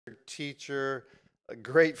teacher, a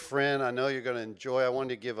great friend. I know you're going to enjoy. I wanted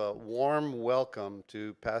to give a warm welcome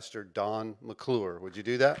to Pastor Don McClure. Would you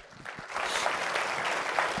do that?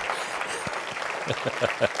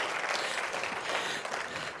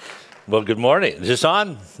 Well, good morning. Is this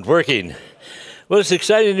on? Working. Well, it's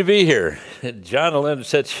exciting to be here. John and Lynn are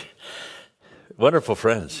such wonderful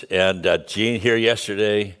friends. And Jean here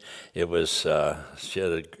yesterday, it was, she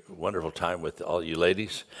had a wonderful time with all you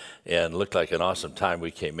ladies and looked like an awesome time.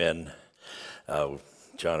 We came in.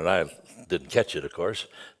 John and I didn't catch it, of course,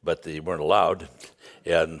 but they weren't allowed,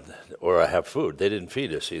 or I have food. They didn't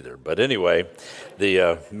feed us either. But anyway,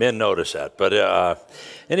 the men noticed that. But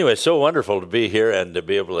anyway, it's so wonderful to be here and to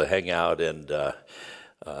be able to hang out, and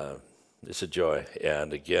it's a joy.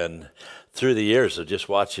 And again, through the years of just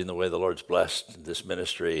watching the way the Lord's blessed this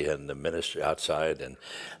ministry and the ministry outside and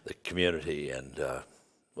the community, and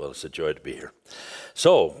well, it's a joy to be here.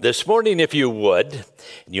 So this morning, if you would,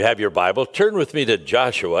 and you have your Bible, turn with me to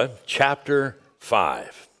Joshua chapter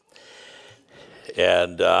 5.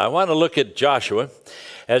 And I want to look at Joshua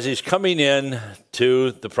as he's coming in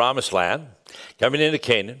to the promised land, coming into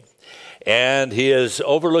Canaan, and he is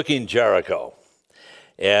overlooking Jericho,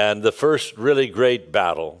 and the first really great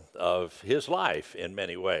battle of his life in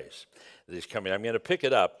many ways. He's coming. I'm going to pick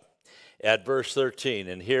it up at verse 13,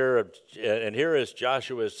 and here is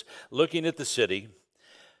Joshua's looking at the city,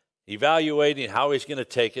 evaluating how he's going to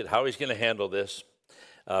take it, how he's going to handle this.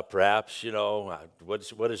 Perhaps,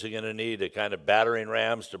 what is he going to need? A kind of battering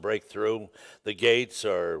rams to break through the gates,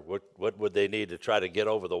 or what would they need to try to get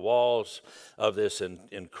over the walls of this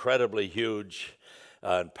incredibly huge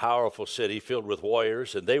and powerful city filled with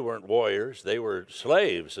warriors? And they weren't warriors, they were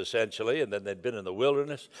slaves, essentially, and then they'd been in the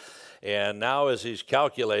wilderness. And now as he's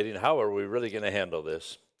calculating, how are we really going to handle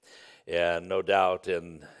this? And no doubt,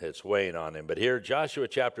 and it's weighing on him. But here, Joshua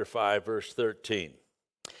chapter 5, verse 13.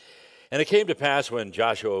 And it came to pass when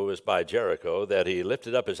Joshua was by Jericho that he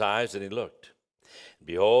lifted up his eyes and he looked. And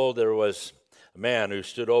behold, there was a man who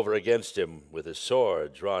stood over against him with his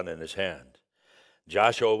sword drawn in his hand.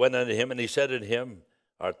 Joshua went unto him and he said unto him,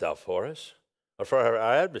 Art thou for us, or for our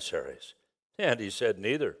adversaries? And he said,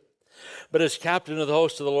 Neither. But as captain of the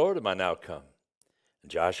host of the Lord am I now come.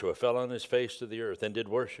 And Joshua fell on his face to the earth and did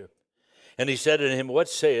worship. And he said unto him, What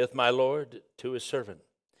saith my Lord to his servant?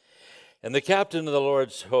 And the captain of the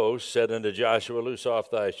Lord's host said unto Joshua, Loose off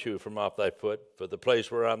thy shoe from off thy foot, for the place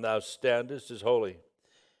whereon thou standest is holy.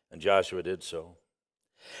 And Joshua did so.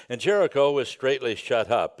 And Jericho was straitly shut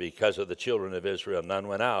up because of the children of Israel. None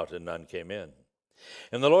went out, and none came in.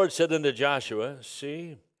 And the Lord said unto Joshua,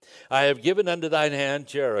 See, I have given unto thine hand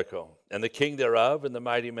Jericho, and the king thereof, and the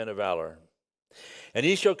mighty men of valor. And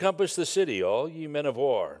ye shall compass the city, all ye men of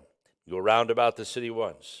war. Go round about the city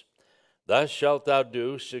once. Thus shalt thou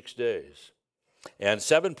do 6 days. And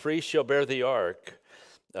 7 priests shall bear the ark,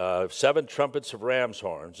 7 trumpets of ram's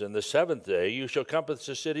horns. And the 7th day you shall compass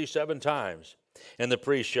the city 7 times, and the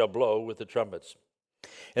priests shall blow with the trumpets.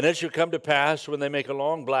 And it shall come to pass, when they make a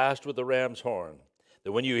long blast with the ram's horn,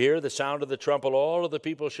 that when you hear the sound of the trumpet, all of the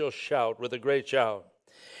people shall shout with a great shout.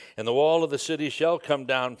 And the wall of the city shall come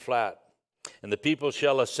down flat, and the people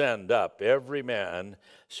shall ascend up, every man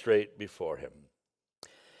straight before him.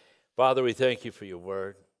 Father, we thank you for your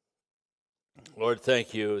word. Lord,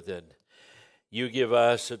 thank you that you give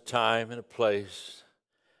us a time and a place,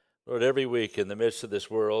 Lord, every week in the midst of this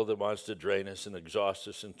world that wants to drain us and exhaust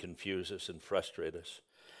us and confuse us and frustrate us.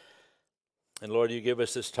 And Lord, you give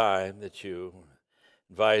us this time that you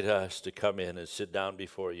invite us to come in and sit down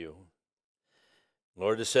before you.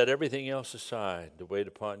 Lord, to set everything else aside, to wait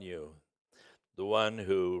upon you, the one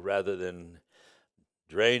who, rather than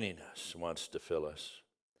draining us, wants to fill us,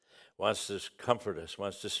 wants to comfort us,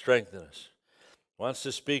 wants to strengthen us, wants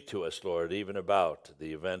to speak to us, Lord, even about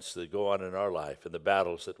the events that go on in our life and the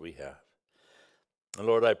battles that we have. And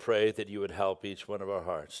Lord, I pray that you would help each one of our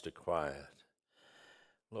hearts to quiet.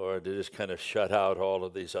 Lord, to just kind of shut out all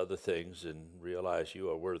of these other things and realize you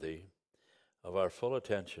are worthy of our full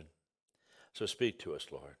attention. So speak to us,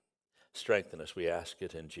 Lord. Strengthen us, we ask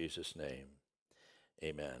it in Jesus' name.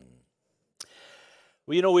 Amen.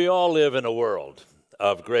 Well, we all live in a world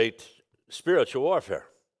of great spiritual warfare.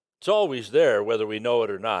 It's always there, whether we know it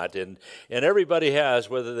or not. And everybody has,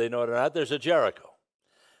 whether they know it or not, there's a Jericho.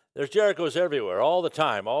 There's Jerichos everywhere, all the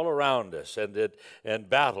time, all around us, and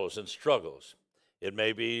battles and struggles. It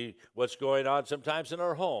may be what's going on sometimes in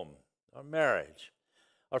our home, our marriage,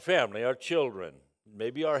 our family, our children,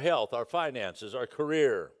 maybe our health, our finances, our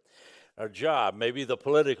career, our job, maybe the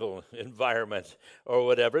political environment or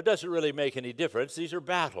whatever. It doesn't really make any difference. These are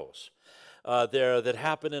battles. there that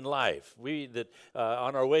happen in life.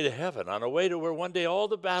 On our way to heaven, on our way to where one day all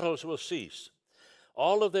the battles will cease.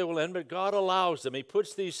 All of them will end, but God allows them. He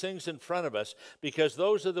puts these things in front of us because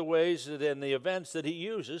those are the ways and the events that He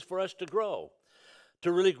uses for us to grow,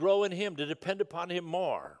 to really grow in Him, to depend upon Him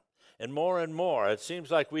more and more and more. It seems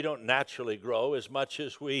like we don't naturally grow as much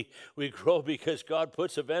as we grow because God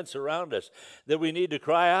puts events around us that we need to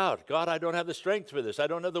cry out, God, I don't have the strength for this. I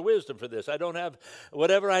don't have the wisdom for this. I don't have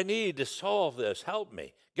whatever I need to solve this. Help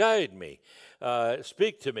me, guide me,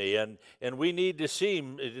 speak to me. And we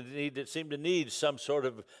seem to need some sort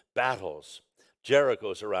of battles,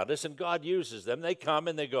 Jerichos around us, and God uses them. They come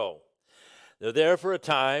and they go. They're there for a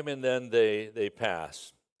time, and then they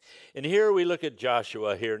pass. And here we look at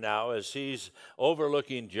Joshua here now as he's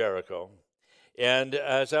overlooking Jericho. And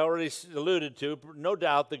as I already alluded to, no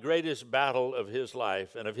doubt the greatest battle of his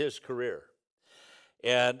life and of his career.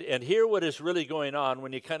 And here what is really going on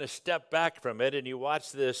when you kind of step back from it and you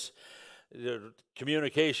watch this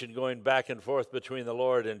communication going back and forth between the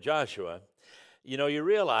Lord and Joshua, you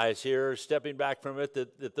realize here, stepping back from it,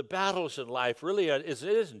 that the battles in life really it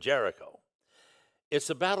isn't Jericho. It's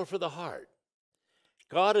a battle for the heart.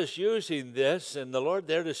 God is using this and the Lord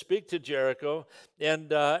there to speak to Jericho and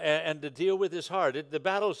to deal with his heart. The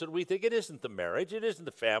battles that we think, it isn't the marriage, it isn't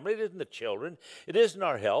the family, it isn't the children, it isn't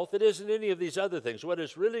our health, it isn't any of these other things. What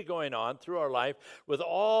is really going on through our life with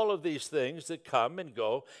all of these things that come and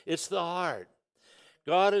go, it's the heart.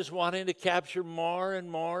 God is wanting to capture more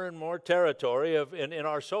and more and more territory in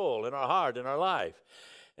our soul, in our heart, in our life.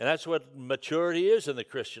 And that's what maturity is in the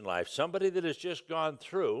Christian life. Somebody that has just gone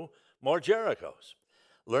through more Jerichos.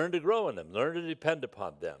 Learn to grow in them. Learn to depend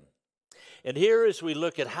upon them. And here as we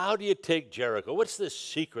look at how do you take Jericho, what's the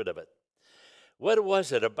secret of it? What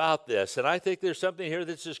was it about this? And I think there's something here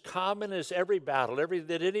that's as common as every battle,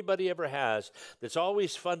 that anybody ever has, that's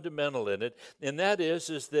always fundamental in it. And that is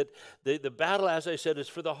that the battle, as I said, is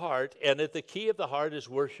for the heart. And that the key of the heart is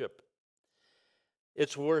worship.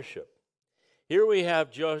 It's worship. Here we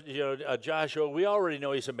have Joshua. We already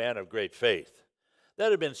know he's a man of great faith.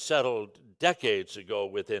 That had been settled decades ago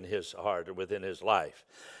within his heart and within his life.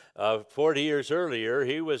 40 years earlier,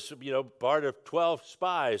 he was, part of 12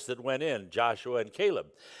 spies that went in, Joshua and Caleb.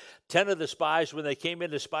 10 of the spies, when they came in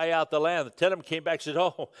to spy out the land, 10 of them came back and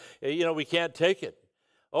said, we can't take it.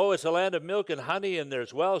 Oh, it's a land of milk and honey, and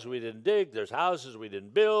there's wells we didn't dig, there's houses we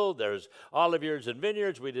didn't build, there's olive yards and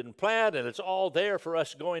vineyards we didn't plant, and it's all there for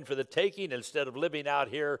us going for the taking instead of living out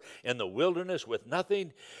here in the wilderness with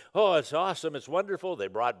nothing. Oh, it's awesome, it's wonderful. They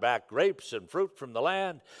brought back grapes and fruit from the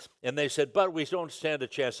land, and they said, but we don't stand a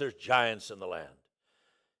chance. There's giants in the land.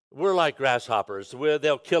 We're like grasshoppers.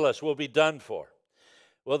 They'll kill us. We'll be done for.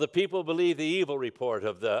 Well, the people believe the evil report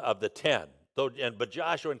of the 10. But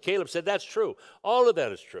Joshua and Caleb said, that's true. All of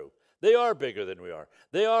that is true. They are bigger than we are.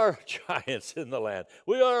 They are giants in the land.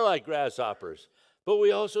 We are like grasshoppers. But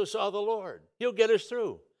we also saw the Lord. He'll get us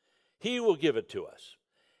through. He will give it to us.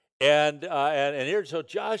 And here, so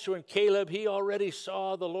Joshua and Caleb, he already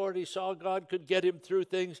saw the Lord. He saw God could get him through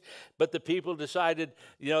things. But the people decided,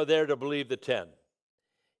 they're to believe the 10.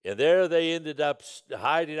 And there they ended up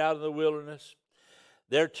hiding out in the wilderness.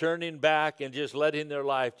 They're turning back and just letting their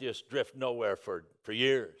life just drift nowhere for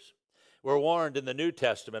years. We're warned in the New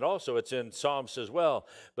Testament. Also, it's in Psalms as well.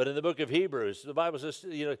 But in the book of Hebrews, the Bible says,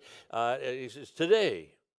 it says,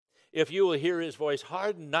 today, if you will hear his voice,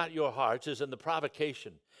 harden not your hearts as in the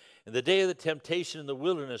provocation. In the day of the temptation in the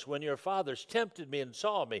wilderness, when your fathers tempted me and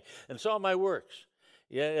saw my works.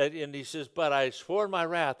 Yeah, and he says, but I swore in my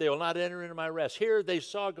wrath, they will not enter into my rest. Here they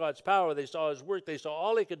saw God's power, they saw his work, they saw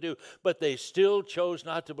all he could do, but they still chose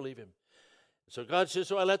not to believe him. So God says,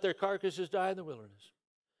 so I let their carcasses die in the wilderness.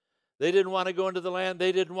 They didn't want to go into the land.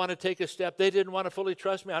 They didn't want to take a step. They didn't want to fully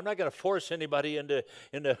trust me. I'm not going to force anybody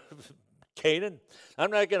into Canaan.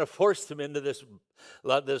 I'm not going to force them into this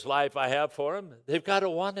life I have for them. They've got to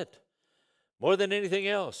want it. More than anything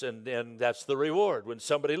else, and that's the reward when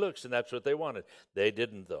somebody looks, and that's what they wanted. They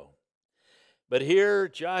didn't, though. But here,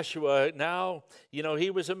 Joshua, now,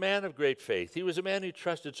 he was a man of great faith. He was a man who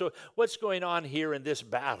trusted. So what's going on here in this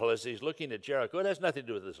battle as he's looking at Jericho? It has nothing to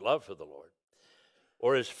do with his love for the Lord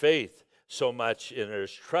or his faith so much in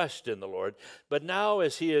his trust in the Lord. But now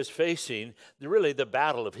as he is facing really the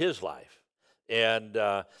battle of his life, and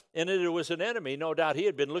it was an enemy, no doubt, he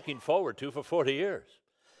had been looking forward to for 40 years.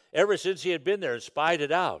 Ever since he had been there and spied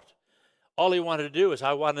it out, all he wanted to do is,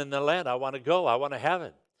 I want in the land, I want to go, I want to have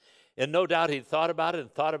it. And no doubt he'd thought about it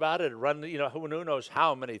and run, who knows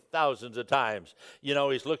how many thousands of times.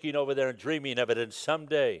 He's looking over there and dreaming of it, and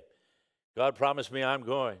someday, God promised me I'm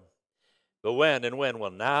going. But when?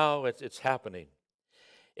 Well, now it's happening.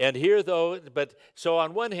 And here, though, but so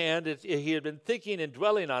on one hand, he had been thinking and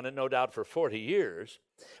dwelling on it, no doubt, for 40 years,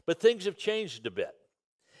 but things have changed a bit.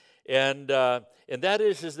 And that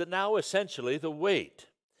is that now essentially the weight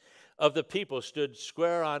of the people stood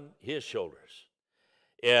square on his shoulders.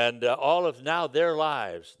 And all of now their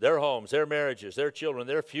lives, their homes, their marriages, their children,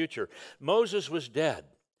 their future. Moses was dead.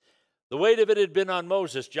 The weight of it had been on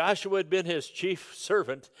Moses. Joshua had been his chief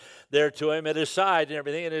servant there to him at his side and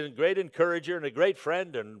everything, and a great encourager and a great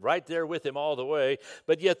friend and right there with him all the way.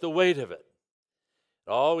 But yet the weight of it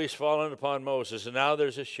always fallen upon Moses, and now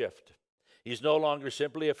there's a shift. He's no longer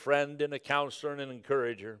simply a friend and a counselor and an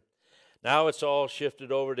encourager. Now it's all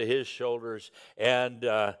shifted over to his shoulders, and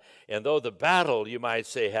though the battle, you might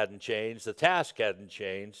say, hadn't changed, the task hadn't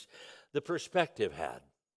changed, the perspective had.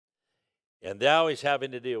 And now he's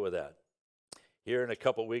having to deal with that. Here in a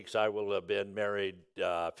couple weeks, I will have been married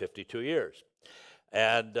 52 years.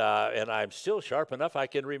 And I'm still sharp enough I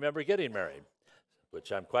can remember getting married,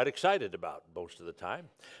 which I'm quite excited about most of the time.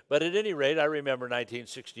 But at any rate, I remember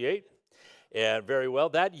 1968, and very well.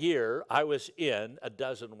 That year, I was in a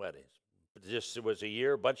dozen weddings. It was a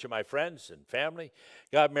year, a bunch of my friends and family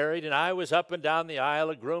got married, and I was up and down the aisle,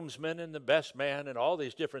 a groomsman and the best man and all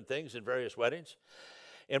these different things in various weddings.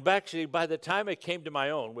 And actually, by the time I came to my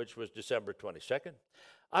own, which was December 22nd,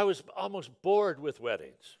 I was almost bored with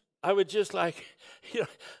weddings. I would just I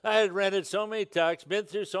had rented so many tucks, been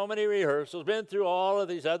through so many rehearsals, been through all of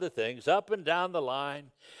these other things, up and down the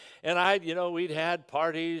line. And we'd had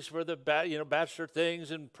parties for the, bachelor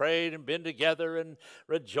things and prayed and been together and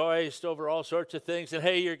rejoiced over all sorts of things. And,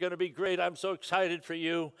 hey, you're going to be great. I'm so excited for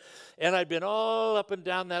you. And I'd been all up and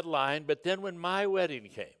down that line. But then when my wedding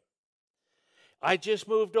came, I just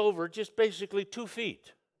moved over just basically 2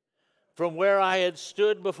 feet from where I had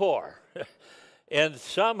stood before. And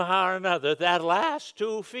somehow or another, that last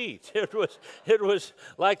 2 feet, it was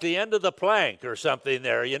like the end of the plank or something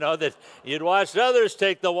there, that you'd watched others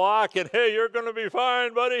take the walk and, hey, you're going to be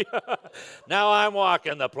fine, buddy. Now I'm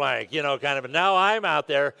walking the plank, kind of. Now I'm out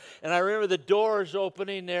there. And I remember the doors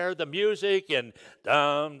opening there, the music and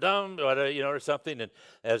dum, or something. And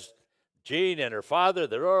as Jean and her father,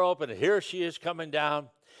 the door opened, and here she is coming down.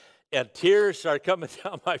 And tears start coming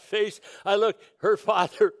down my face. I look, her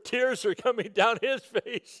father, tears are coming down his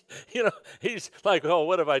face. He's like, oh,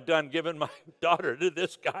 what have I done giving my daughter to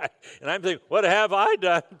this guy? And I'm thinking, what have I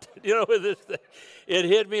done, with this thing? It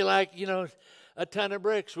hit me like, a ton of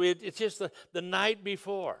bricks. It's just the night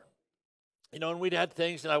before. And we'd had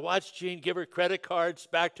things, and I watched Jean give her credit cards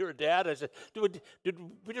back to her dad. I said,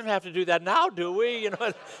 we don't have to do that now, do we?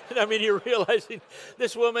 You're realizing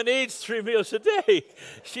this woman eats 3 meals a day.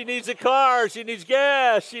 She needs a car. She needs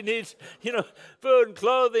gas. She needs, food and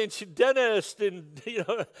clothing. She's a dentist and,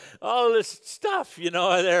 all this stuff,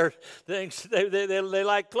 they're things. They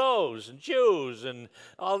like clothes and shoes and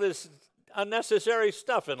all this unnecessary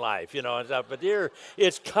stuff in life, and stuff. But here,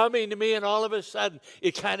 it's coming to me, and all of a sudden,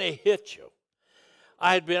 it kind of hits you.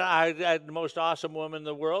 I had the most awesome woman in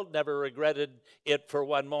the world, never regretted it for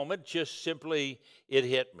one moment, just simply it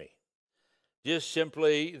hit me. Just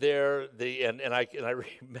simply there, and I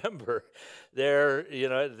remember there,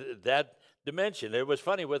 that dimension. It was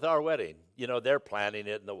funny with our wedding. They're planning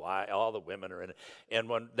it, and all the women are in it. And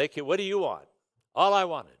when they came, what do you want? All I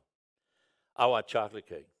wanted, I want chocolate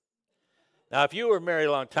cake. Now, if you were married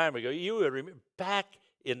a long time ago, you would remember back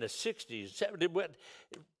in the 60s, 70s,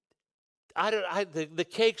 the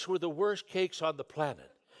cakes were the worst cakes on the planet.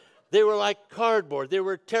 They were like cardboard. They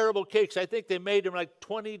were terrible cakes. I think they made them like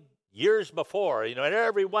 20 years before, and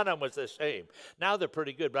every one of them was the same. Now they're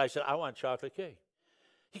pretty good, but I said, I want chocolate cake.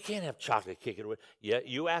 You can't have chocolate cake. Yeah,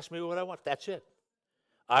 you ask me what I want. That's it.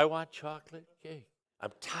 I want chocolate cake.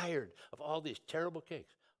 I'm tired of all these terrible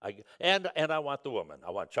cakes. And I want the woman.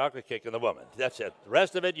 I want chocolate cake and the woman. That's it. The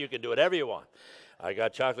rest of it, you can do whatever you want. I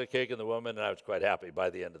got chocolate cake and the woman, and I was quite happy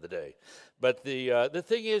by the end of the day. But the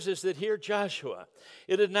thing is that here Joshua,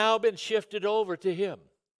 it had now been shifted over to him.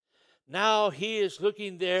 Now he is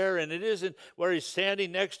looking there, and it isn't where he's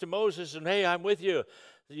standing next to Moses and, hey, I'm with you.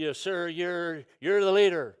 Sir, you're the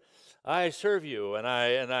leader. I serve you, and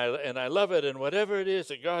I love it, and whatever it is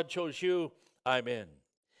that God chose you, I'm in.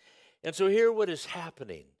 And so here what is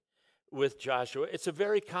happening with Joshua, it's a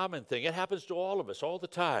very common thing. It happens to all of us all the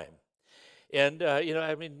time. And,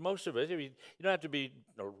 most of us, you don't have to be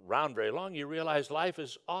around very long. You realize life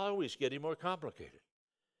is always getting more complicated.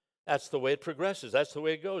 That's the way it progresses. That's the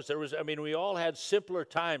way it goes. We all had simpler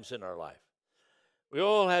times in our life. We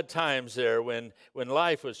all had times there when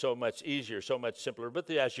life was so much easier, so much simpler. But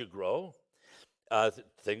as you grow,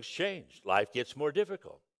 things change. Life gets more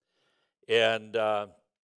difficult. And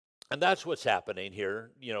And that's what's happening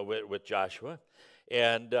here, with Joshua.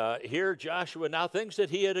 And here, Joshua, now things that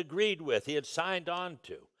he had agreed with, he had signed on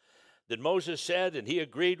to, that Moses said and he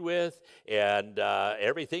agreed with, and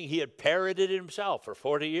everything he had parroted himself for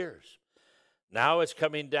 40 years. Now it's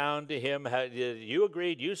coming down to him. You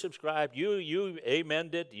agreed, you subscribed, you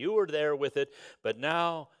amened it, you were there with it, but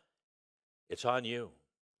now it's on you.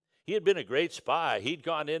 He had been a great spy. He'd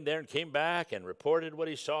gone in there and came back and reported what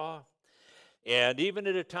he saw. And even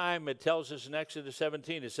at a time, it tells us in Exodus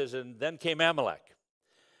 17, it says, and then came Amalek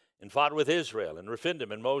and fought with Israel and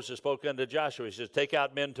Rephidim. And Moses spoke unto Joshua. He says, take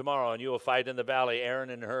out men tomorrow, and you will fight in the valley.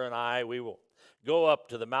 Aaron and Hur and I, we will go up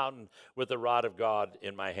to the mountain with the rod of God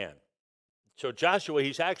in my hand. So Joshua,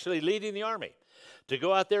 he's actually leading the army to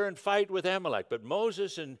go out there and fight with Amalek. But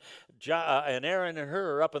Moses and Aaron and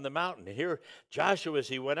Hur are up on the mountain. And here Joshua, as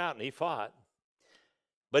he went out and he fought.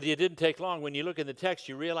 But it didn't take long. When you look in the text,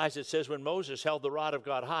 you realize it says when Moses held the rod of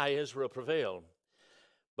God high, Israel prevailed.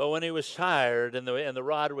 But when he was tired and the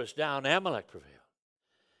rod was down, Amalek prevailed.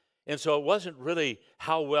 And so it wasn't really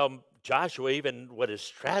how well Joshua, even what his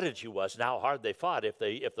strategy was and how hard they fought. If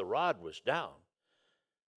the rod was down,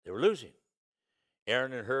 they were losing.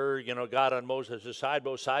 Aaron and Hur, got on Moses' side.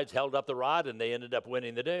 Both sides held up the rod, and they ended up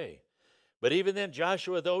winning the day. But even then,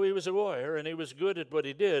 Joshua, though he was a warrior and he was good at what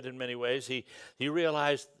he did in many ways, he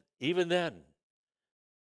realized even then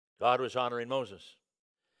God was honoring Moses.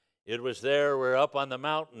 It was there where up on the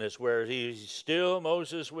mountain is where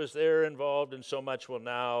Moses was there involved in so much. Well,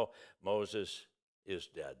 now Moses is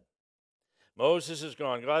dead. Moses is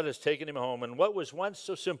gone. God has taken him home. And what was once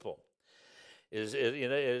so simple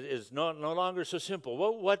is no longer so simple.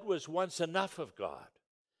 What was once enough of God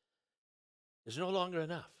is no longer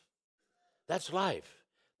enough. That's life.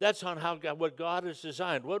 That's on what God has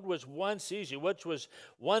designed. What was once easy, what was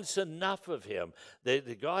once enough of him.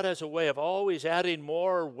 God has a way of always adding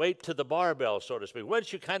more weight to the barbell, so to speak.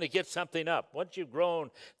 Once you kind of get something up, once you've grown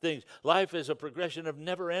things, life is a progression of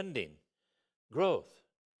never-ending growth,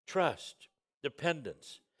 trust,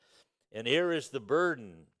 dependence. And here is the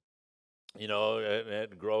burden,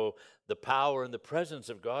 and grow. The power and the presence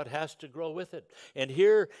of God has to grow with it. And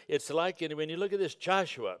here it's like, when you look at this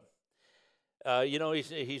Joshua,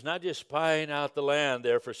 he's not just spying out the land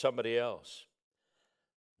there for somebody else.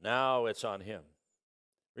 Now it's on him.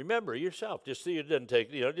 Remember yourself, just so you didn't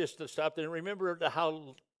take, just to stop there and remember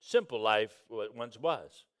how simple life once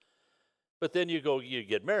was. But then you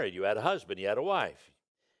get married, you had a husband, you had a wife.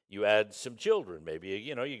 You add some children, maybe,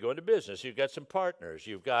 you go into business. You've got some partners.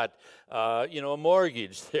 You've got, a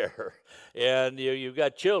mortgage there. And you've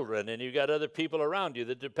got children, and you've got other people around you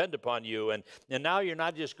that depend upon you. And now you're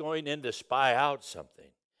not just going in to spy out something.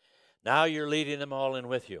 Now you're leading them all in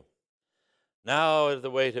with you. Now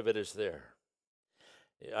the weight of it is there.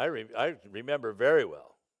 I remember very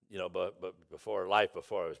well, but before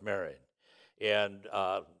I was married. And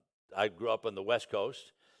I grew up on the West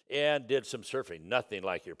Coast. And did some surfing, nothing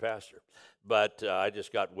like your pastor. But I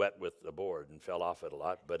just got wet with the board and fell off it a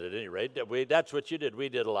lot. But at any rate, that's what you did. We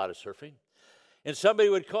did a lot of surfing. And somebody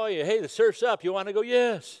would call you, hey, the surf's up. You want to go?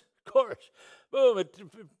 Yes, of course. Boom,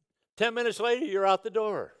 10 minutes later, you're out the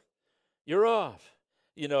door. You're off,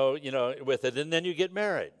 with it. And then you get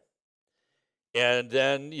married. And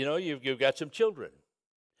then, you've got some children.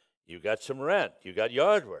 You've got some rent. You've got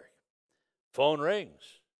yard work. Phone rings.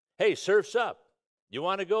 Hey, surf's up. You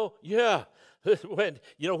want to go? Yeah. When?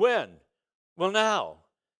 When? Well, now.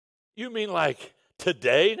 You mean like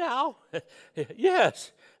today now?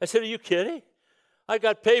 Yes. I said, are you kidding? I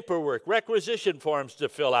got paperwork, requisition forms to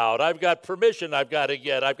fill out. I've got permission I've got to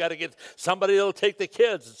get. I've got to get somebody that'll take the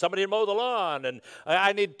kids and somebody to mow the lawn. And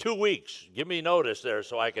I need 2 weeks. Give me notice there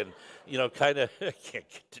so I can, kind of, can't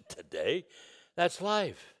get to today. That's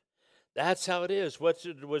life. That's how it is. What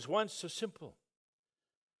was once so simple.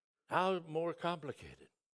 How more complicated.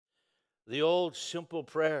 The old simple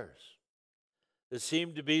prayers that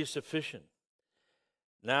seemed to be sufficient.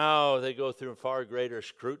 Now they go through far greater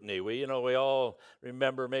scrutiny. We all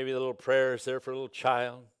remember maybe the little prayers there for a little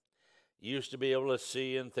child. You used to be able to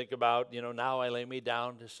see and think about, now I lay me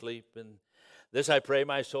down to sleep. And this I pray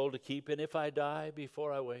my soul to keep. And if I die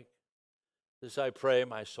before I wake, this I pray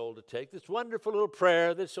my soul to take. This wonderful little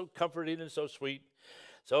prayer that's so comforting and so sweet.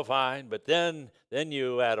 So fine, but then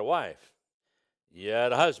you had a wife, you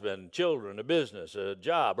had a husband, children, a business, a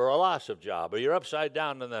job, or a loss of job, or you're upside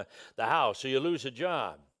down in the house, or you lose a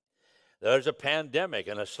job. There's a pandemic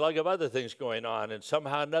and a slug of other things going on, and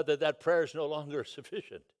somehow or another that prayer is no longer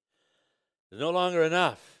sufficient. It's no longer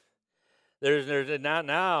enough.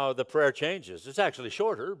 Now the prayer changes. It's actually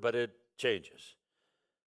shorter, but it changes.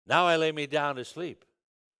 Now I lay me down to sleep.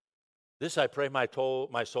 This I pray my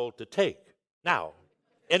soul to take now,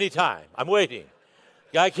 anytime. I'm waiting.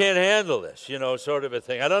 I can't handle this, sort of a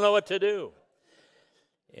thing. I don't know what to do.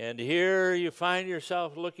 And here you find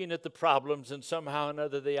yourself looking at the problems, and somehow or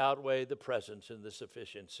another they outweigh the presence and the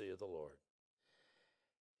sufficiency of the Lord.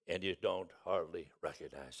 And you don't hardly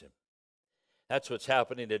recognize him. That's what's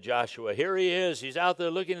happening to Joshua. Here he is. He's out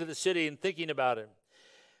there looking at the city and thinking about him.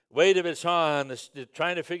 Weight of it's on,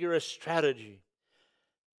 trying to figure a strategy.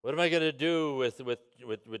 What am I going to do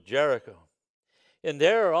with Jericho? And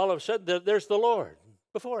there, all of a sudden, there's the Lord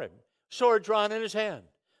before him, sword drawn in his hand,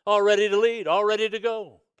 all ready to lead, all ready to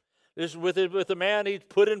go. This is with the man he's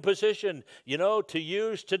put in position, to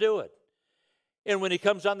use to do it. And when he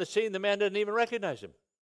comes on the scene, the man doesn't even recognize him.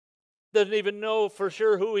 Doesn't even know for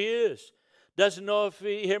sure who he is. Doesn't know if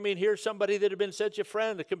here's somebody that had been such a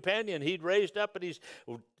friend, a companion. He'd raised up and he's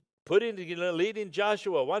leading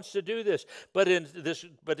Joshua, wants to do this. But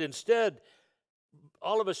instead,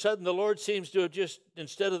 all of a sudden, the Lord seems to have just,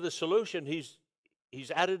 instead of the solution, he's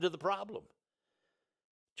added to the problem.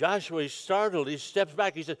 Joshua, he's startled. He steps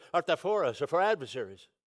back. He says, art thou for us or for adversaries?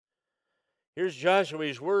 Here's Joshua.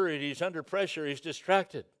 He's worried. He's under pressure. He's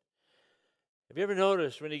distracted. Have you ever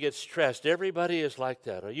noticed when he gets stressed, everybody is like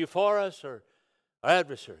that? Are you for us or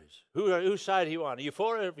adversaries? Whose side are you on? Are you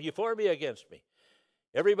for me or against me?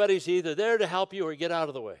 Everybody's either there to help you or get out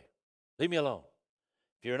of the way. Leave me alone.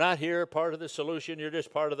 If you're not here, part of the solution, you're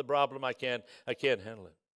just part of the problem. I can't handle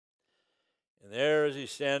it. And there as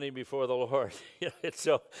he's standing before the Lord,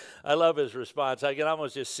 I love his response. I can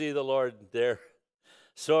almost just see the Lord there,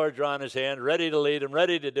 sword drawn in his hand, ready to lead him,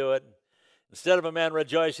 ready to do it. Instead of a man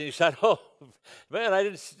rejoicing, he said, oh, man,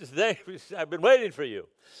 I've been waiting for you.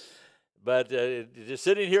 But just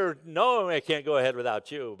sitting here knowing I can't go ahead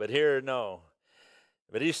without you. But here, no.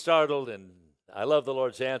 But he's startled, and I love the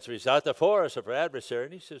Lord's answer. He's out there for us or for adversary.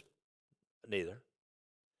 And he says, neither.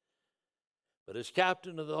 But as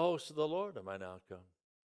captain of the host of the Lord am I now come.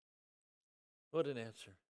 What an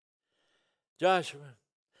answer. Joshua,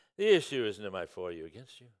 the issue isn't am I for you,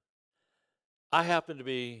 against you. I happen to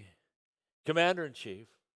be commander-in-chief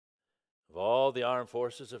of all the armed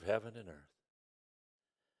forces of heaven and earth.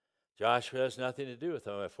 Joshua has nothing to do with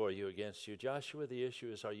am I for you, against you. Joshua, the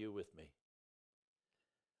issue is, are you with me?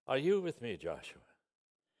 Are you with me, Joshua?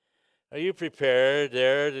 Are you prepared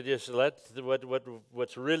there to just let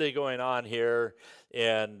what's really going on here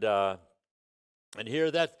and hear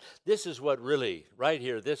that this is what really, right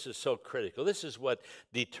here, this is so critical. This is what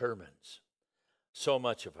determines so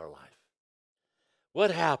much of our life.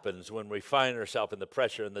 What happens when we find ourselves in the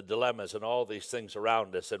pressure and the dilemmas and all these things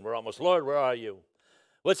around us and we're almost, Lord, where are you?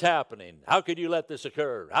 What's happening? How could you let this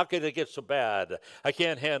occur? How could it get so bad? I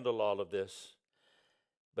can't handle all of this.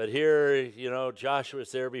 But here,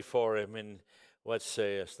 Joshua's there before him, and what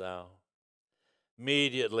sayest thou?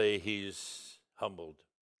 Immediately he's humbled.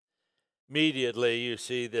 Immediately you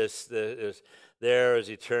see this there as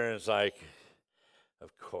he turns like,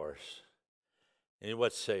 of course. And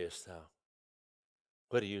what sayest thou?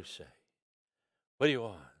 What do you say? What do you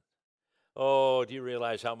want? Oh, do you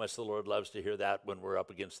realize how much the Lord loves to hear that when we're up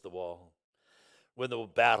against the wall? When the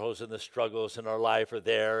battles and the struggles in our life are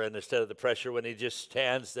there, and instead of the pressure, when he just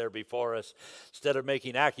stands there before us, instead of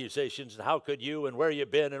making accusations and how could you and where you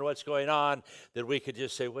been and what's going on, that we could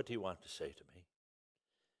just say, what do you want to say to me?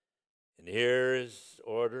 And here his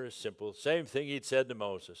order is simple. Same thing he'd said to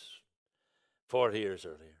Moses 40 years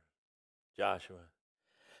earlier. Joshua,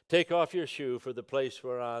 take off your shoe, for the place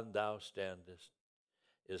whereon thou standest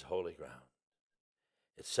is holy ground.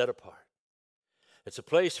 It's set apart. It's a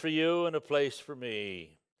place for you and a place for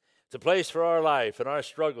me. It's a place for our life and our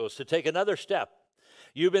struggles to take another step.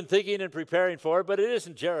 You've been thinking and preparing for it, but it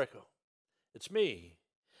isn't Jericho. It's me.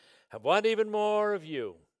 I want even more of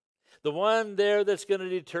you. The one there that's going to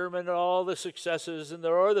determine all the successes and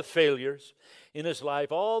the failures in his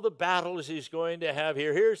life, all the battles he's going to have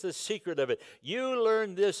here. Here's the secret of it. You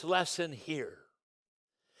learn this lesson here.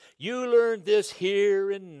 You learn this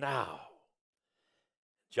here and now.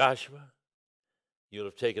 Joshua, you'll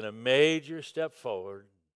have taken a major step forward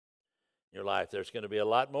in your life. There's going to be a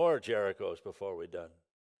lot more Jerichos before we're done.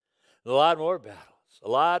 A lot more battles. A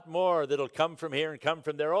lot more that'll come from here and come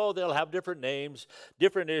from there. Oh, they'll have different names,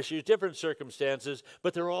 different issues, different circumstances,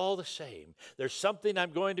 but they're all the same. There's something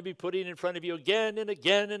I'm going to be putting in front of you again and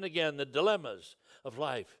again and again, the dilemmas of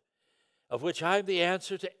life, of which I'm the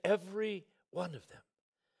answer to every one of them.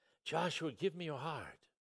 Joshua, give me your heart.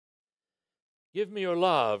 Give me your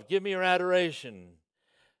love. Give me your adoration.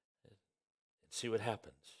 And see what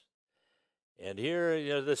happens. And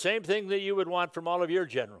here, the same thing that you would want from all of your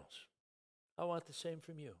generals. I want the same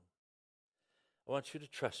from you. I want you to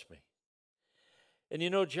trust me. And you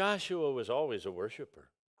know, Joshua was always a worshiper.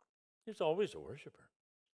 He was always a worshiper.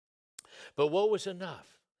 But what was enough?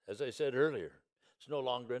 As I said earlier, it's no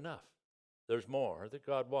longer enough. There's more that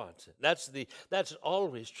God wants. That's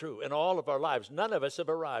always true in all of our lives. None of us have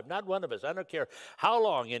arrived. Not one of us. I don't care how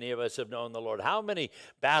long any of us have known the Lord, how many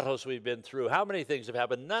battles we've been through, how many things have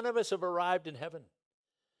happened. None of us have arrived in heaven.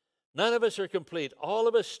 None of us are complete. All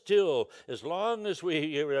of us still, as long as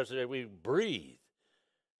we breathe,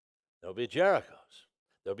 there'll be Jerichos.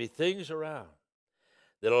 There'll be things around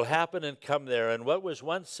that'll happen and come there. And what was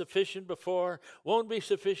once sufficient before won't be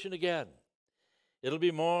sufficient again. It'll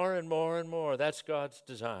be more and more and more. That's God's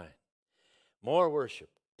design. More worship,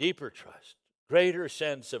 deeper trust, greater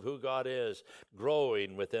sense of who God is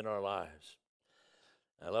growing within our lives.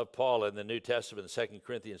 I love Paul in the New Testament, 2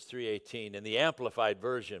 Corinthians 3:18. In the Amplified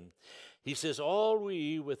Version, he says, all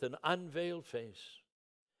we with an unveiled face,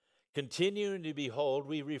 continuing to behold,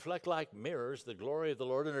 we reflect like mirrors the glory of the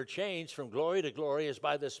Lord and are changed from glory to glory as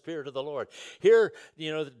by the Spirit of the Lord. Here,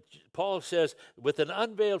 Paul says, with an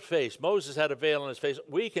unveiled face, Moses had a veil on his face,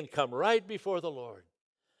 we can come right before the Lord.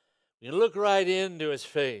 We can look right into his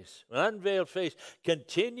face, an unveiled face,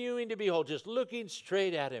 continuing to behold, just looking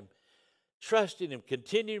straight at him, trusting him,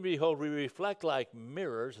 continuing to behold, we reflect like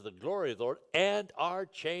mirrors of the glory of the Lord and are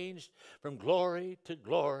changed from glory to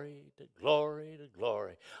glory to glory to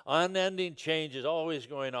glory. Unending change is always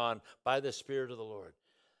going on by the Spirit of the Lord.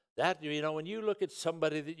 That, when you look at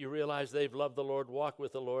somebody that you realize they've loved the Lord, walked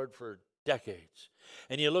with the Lord for decades,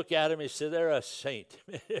 and you look at them and you say, they're a saint.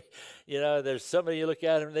 There's somebody you look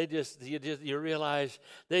at them, you realize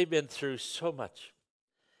they've been through so much.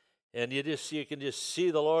 And you can just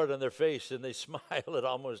see the Lord on their face, and they smile at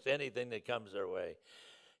almost anything that comes their way.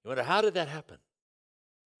 You wonder, how did that happen?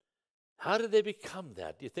 How did they become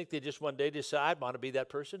that? Do you think they just one day decide, I want to be that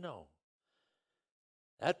person? No.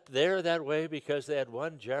 They're that way because they had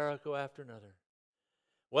one Jericho after another.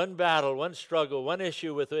 One battle, one struggle, one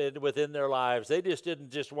issue within their lives. They just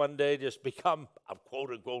didn't just one day just become,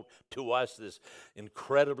 quote unquote, to us, this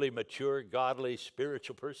incredibly mature, godly,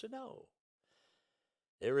 spiritual person. No.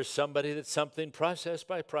 There is somebody that's something process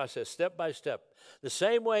by process, step by step. The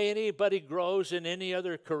same way anybody grows in any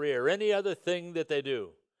other career, any other thing that they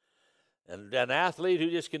do. And an athlete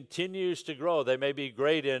who just continues to grow. They may be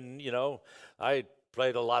great in, I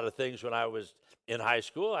played a lot of things when I was in high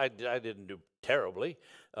school. I didn't do terribly,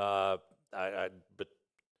 but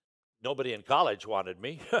nobody in college wanted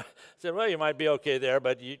me. Said, well, you might be okay there,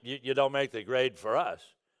 but you don't make the grade for us.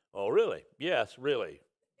 Oh, really? Yes, really.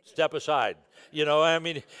 Step aside,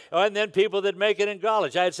 and then people that make it in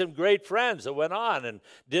college. I had some great friends that went on and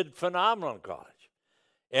did phenomenal in college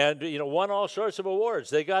and, won all sorts of awards.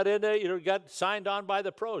 They got got signed on by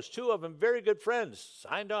the pros. Two of them, very good friends,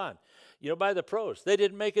 signed on, by the pros. They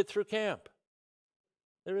didn't make it through camp.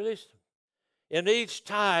 They released them. And each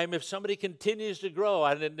time, if somebody continues to grow,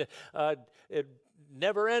 it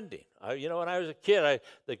never ending. When I was a kid,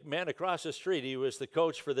 the man across the street, he was the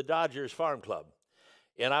coach for the Dodgers Farm Club.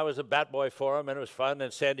 And I was a bat boy for him, and it was fun.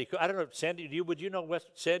 And Sandy, I don't know, Sandy, would you know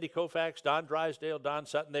Sandy Koufax, Don Drysdale, Don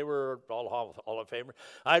Sutton? They were all Hall of Famer.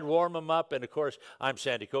 I'd warm them up, and of course, I'm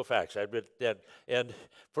Sandy Koufax. And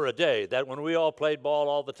for a day, that when we all played ball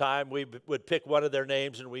all the time, we would pick one of their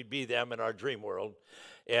names, and we'd be them in our dream world.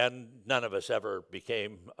 And none of us ever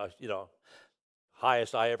became,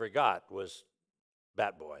 highest I ever got was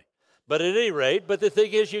bat boy. But at any rate, the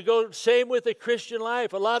thing is, you go same with the Christian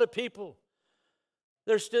life. A lot of people.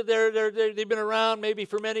 They're still they've been around maybe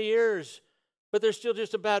for many years, but they're still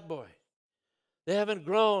just a bad boy. They haven't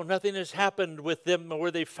grown. Nothing has happened with them where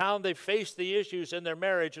they faced the issues in their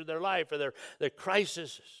marriage or their life or their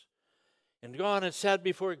crises and gone and sat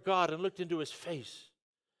before God and looked into his face.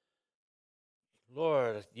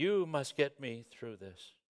 Lord, you must get me through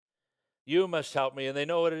this. You must help me. And they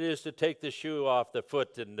know what it is to take the shoe off the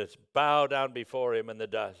foot and to bow down before him in the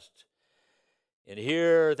dust. And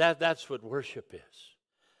here, that's what worship is.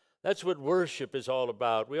 That's what worship is all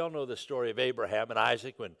about. We all know the story of Abraham and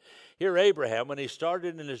Isaac. When he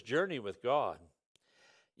started in his journey with God,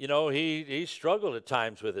 he struggled at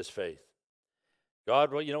times with his faith.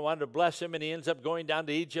 God, wanted to bless him, and he ends up going down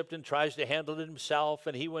to Egypt and tries to handle it himself,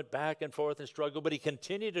 and he went back and forth and struggled, but he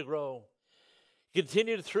continued to grow.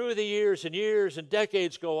 Continued through the years and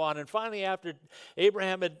decades go on. And finally, after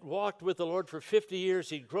Abraham had walked with the Lord for 50 years,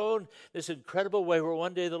 he'd grown this incredible way where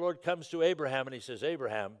one day the Lord comes to Abraham and he says,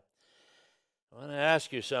 Abraham, I want to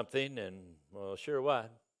ask you something. And, well, sure,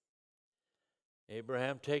 what?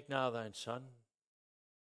 Abraham, take now thine son,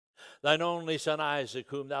 thine only son Isaac,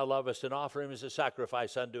 whom thou lovest, and offer him as a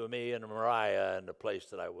sacrifice unto me and Moriah in the place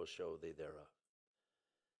that I will show thee thereof.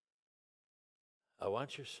 I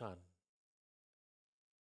want your son.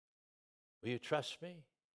 Will you trust me?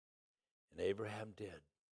 And Abraham did.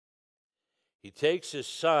 He takes his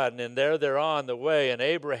son, and there they're on the way, and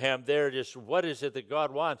Abraham there just, what is it that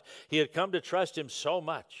God wants? He had come to trust him so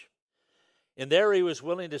much. And there he was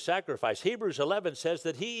willing to sacrifice. Hebrews 11 says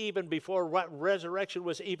that he, even before resurrection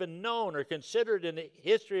was even known or considered in the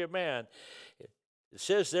history of man, it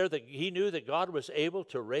says there that he knew that God was able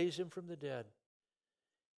to raise him from the dead.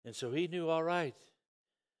 And so he knew, all right,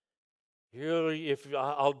 if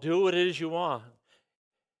I'll do what it is you want.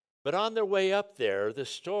 But on their way up there, the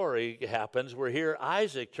story happens where here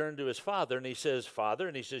Isaac turned to his father and he says, Father,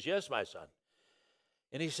 and he says, yes, my son.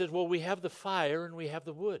 And he says, well, we have the fire and we have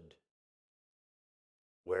the wood.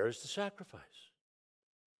 Where is the sacrifice?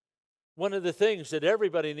 One of the things that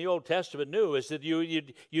everybody in the Old Testament knew is that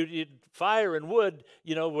fire and wood,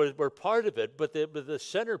 were part of it, but the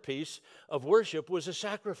centerpiece of worship was a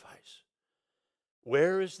sacrifice.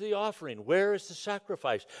 Where is the offering? Where is the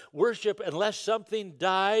sacrifice? Worship, unless something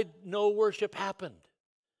died, no worship happened.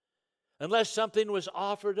 Unless something was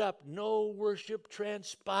offered up, no worship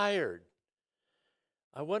transpired.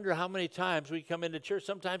 I wonder how many times we come into church.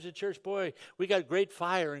 Sometimes in church, boy, we got great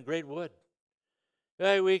fire and great wood.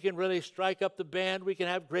 Hey, we can really strike up the band. We can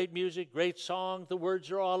have great music, great songs. The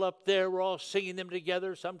words are all up there. We're all singing them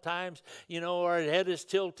together. Sometimes, our head is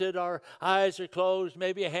tilted, our eyes are closed,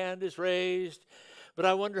 maybe a hand is raised. But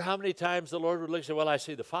I wonder how many times the Lord would look and say, well, I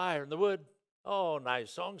see the fire and the wood. Oh, nice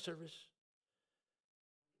song service.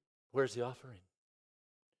 Where's the offering?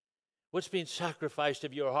 What's being sacrificed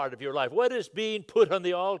of your heart, of your life? What is being put on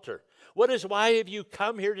the altar? Why have you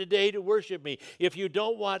come here today to worship me? If you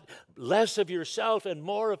don't want less of yourself and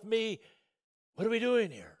more of me, what are we doing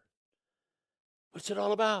here? What's it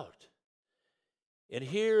all about? And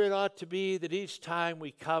here it ought to be that each time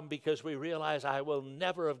we come, because we realize I will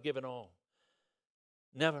never have given all.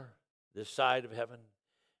 Never this side of heaven.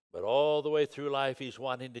 But all the way through life, he's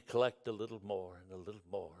wanting to collect a little more and a little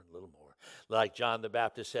more and a little more. Like John the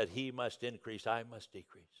Baptist said, he must increase, I must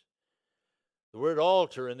decrease. The word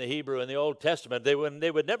altar in the Hebrew in the Old Testament, they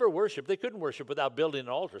would never worship. They couldn't worship without building an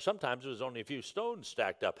altar. Sometimes it was only a few stones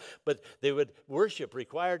stacked up. But they would worship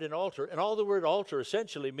required an altar. And all the word altar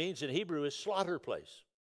essentially means in Hebrew is slaughter place.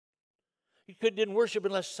 You didn't worship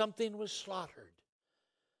unless something was slaughtered.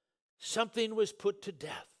 Something was put to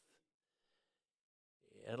death.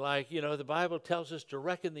 And the Bible tells us to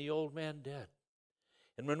reckon the old man dead.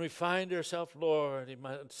 And when we find ourselves, Lord,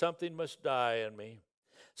 something must die in me.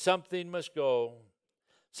 Something must go.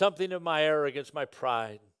 Something of my arrogance, my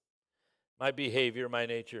pride, my behavior, my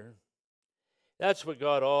nature. That's what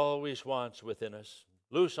God always wants within us.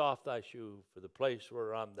 Loose off thy shoe for the place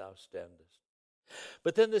whereon thou standest.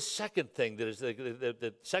 But then the second thing that is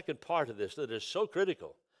the second part of this that is so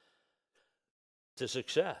critical to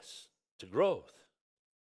success, to growth,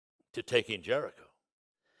 to taking Jericho.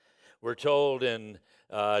 We're told in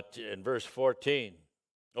verse 14.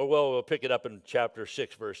 Oh, well, we'll pick it up in chapter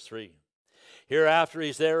 6, verse 3. Hereafter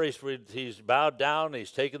he's there, he's bowed down,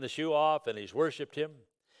 he's taken the shoe off, and he's worshipped him.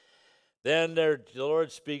 Then the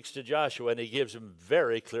Lord speaks to Joshua, and he gives him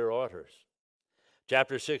very clear orders.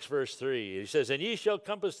 Chapter 6, verse 3, he says, and ye shall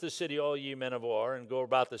compass the city, all ye men of war, and go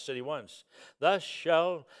about the city once. Thus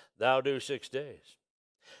shalt thou do 6 days.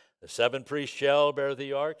 The 7 priests shall bear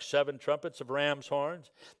the ark, 7 trumpets of ram's horns,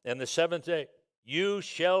 and the 7th day you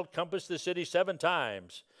shall compass the city 7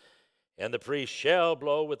 times. And the priests shall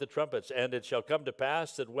blow with the trumpets, and it shall come to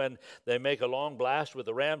pass that when they make a long blast with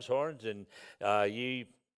the ram's horns, and ye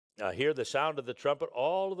hear the sound of the trumpet,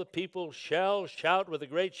 all of the people shall shout with a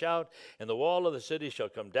great shout, and the wall of the city shall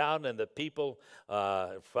come down, and the people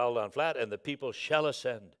fall down flat, and the people shall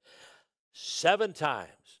ascend 7 times.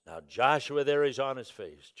 Now Joshua there, he's on his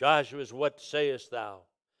face. Joshua is, what sayest thou?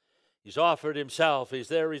 He's offered himself. He's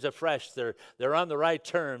there. He's afresh. They're on the right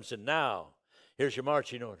terms. And now, here's your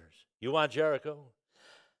marching orders. You want Jericho?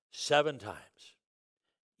 7 times.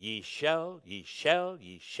 Ye shall, ye shall,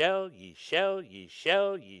 ye shall, ye shall, ye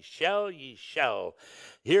shall, ye shall, ye shall.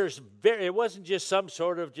 It wasn't just some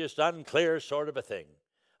sort of just unclear sort of a thing.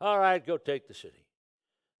 All right, go take the city.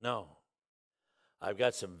 No. I've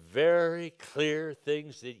got some very clear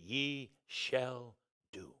things that ye shall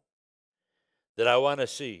do that I want to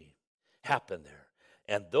see happen there.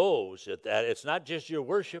 And those, that it's not just your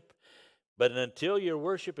worship, but until your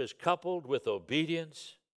worship is coupled with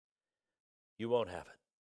obedience, you won't have it.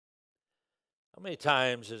 How many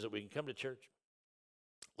times is it we can come to church?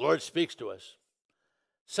 The Lord speaks to us.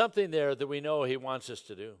 Something there that we know he wants us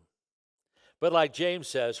to do. But like James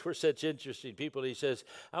says, we're such interesting people. He says,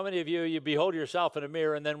 how many of you behold yourself in a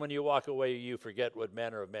mirror, and then when you walk away, you forget what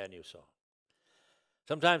manner of man you saw?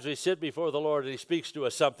 Sometimes we sit before the Lord and he speaks to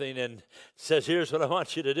us something and says, here's what I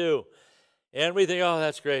want you to do. And we think, oh,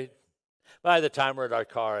 that's great. By the time we're in our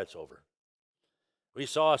car, it's over. We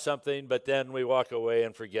saw something, but then we walk away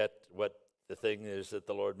and forget what the thing is that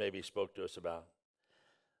the Lord maybe spoke to us about.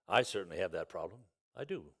 I certainly have that problem. I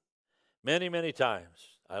do. Many, many times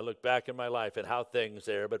I look back in my life at how things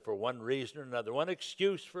there, but for one reason or another, one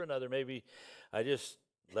excuse for another, maybe I just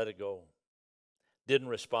let it go. Didn't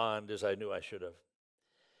respond as I knew I should have.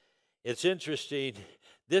 It's interesting.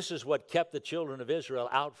 This is what kept the children of Israel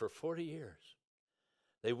out for 40 years.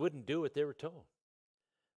 They wouldn't do what they were told.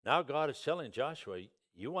 Now God is telling Joshua,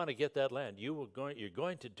 you want to get that land. You're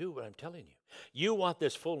going to do what I'm telling you. You want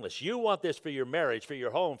this fullness. You want this for your marriage, for your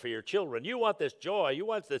home, for your children. You want this joy. You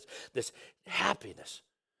want this happiness.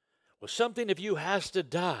 Well, something of you has to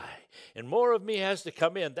die, and more of me has to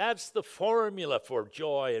come in. That's the formula for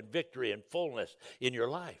joy and victory and fullness in your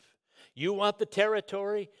life. You want the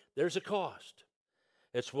territory, there's a cost.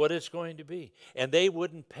 It's what it's going to be. And they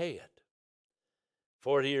wouldn't pay it.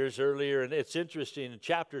 40 years earlier, and it's interesting, in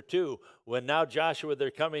chapter 2, when now Joshua,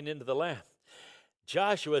 they're coming into the land,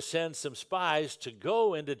 Joshua sends some spies to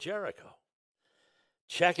go into Jericho.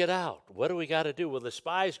 Check it out. What do we got to do? Well, the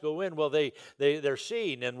spies go in. Well, they're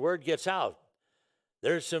seen, and word gets out.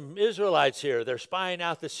 There's some Israelites here. They're spying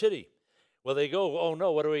out the city. Well, they go, oh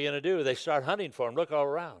no, what are we going to do? They start hunting for them. Look all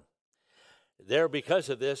around. There, because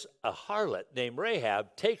of this, a harlot named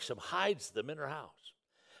Rahab takes them, hides them in her house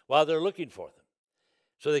while they're looking for them.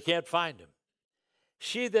 So they can't find him.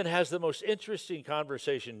 She then has the most interesting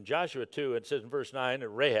conversation in Joshua 2. It says in verse 9,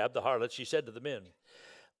 and Rahab, the harlot, she said to the men,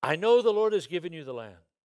 I know the Lord has given you the land,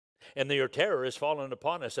 and that your terror has fallen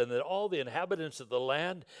upon us, and that all the inhabitants of the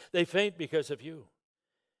land, they faint because of you.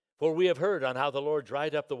 For we have heard on how the Lord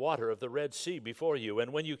dried up the water of the Red Sea before you,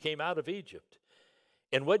 and when you came out of Egypt,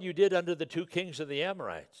 and what you did under the 2 kings of the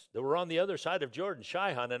Amorites that were on the other side of Jordan,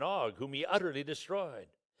 Sihon and Og, whom he utterly destroyed.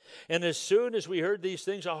 And as soon as we heard these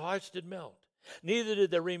things, our hearts did melt. Neither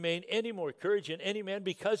did there remain any more courage in any man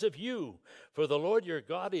because of you. For the Lord your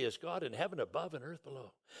God, he is God in heaven above and earth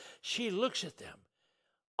below. She looks at them,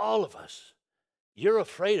 all of us. You're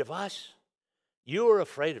afraid of us? You are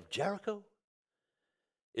afraid of Jericho?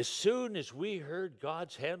 As soon as we heard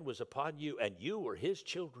God's hand was upon you and you were his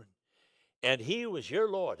children, and he was your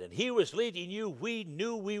Lord, and he was leading you, we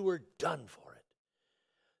knew we were done for it.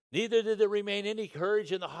 Neither did there remain any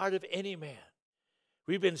courage in the heart of any man.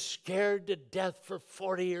 We've been scared to death for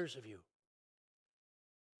 40 years of you.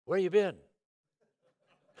 Where you been?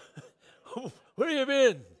 Where you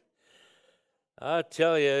been? I'll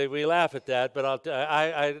tell you, we laugh at that, but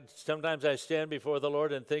sometimes I stand before the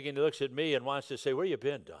Lord and thinking he looks at me and wants to say, where you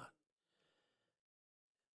been, Don?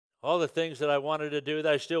 All the things that I wanted to do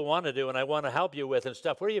that I still want to do and I want to help you with and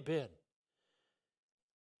stuff, where you been?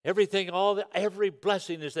 Everything, every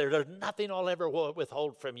blessing is there. There's nothing I'll ever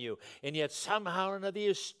withhold from you. And yet somehow or another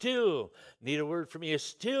you still need a word from me. You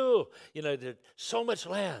still, there's so much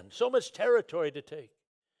land, so much territory to take.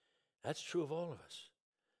 That's true of all of us.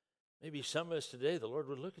 Maybe some of us today, the Lord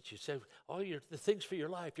would look at you and say, the things for your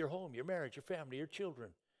life, your home, your marriage, your family, your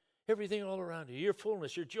children, everything all around you, your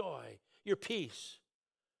fullness, your joy, your peace.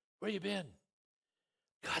 Where you been?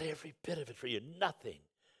 Got every bit of it for you. Nothing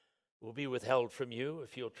will be withheld from you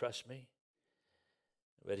if you'll trust me.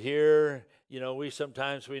 But here, we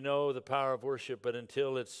sometimes know the power of worship, but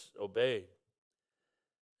until it's obeyed,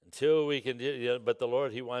 until we can, but the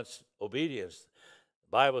Lord, he wants obedience.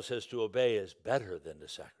 The Bible says to obey is better than to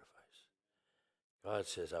sacrifice. God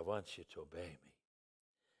says, I want you to obey me.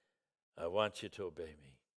 I want you to obey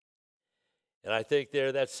me. And I think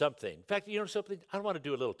that's something. In fact, something? I want to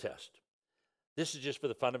do a little test. This is just for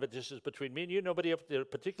the fun of it. This is between me and you. Nobody up there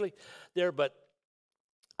particularly there, but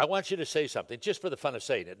I want you to say something just for the fun of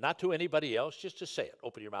saying it. Not to anybody else, just to say it.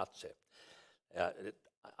 Open your mouth and say it.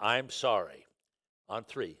 I'm sorry. On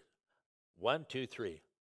 3. 1, 2, 3.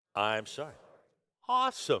 I'm sorry.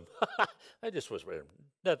 Awesome. I just was waiting.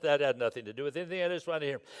 That had nothing to do with anything. I just wanted to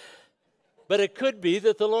hear. But it could be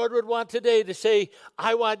that the Lord would want today to say,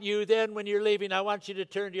 I want you then when you're leaving, I want you to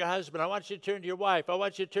turn to your husband. I want you to turn to your wife. I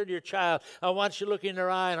want you to turn to your child. I want you to look in their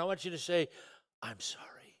eye, and I want you to say, I'm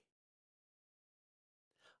sorry.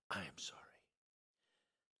 I am sorry.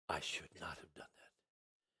 I should not have done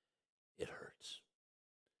that. It hurts.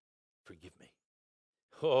 Forgive me.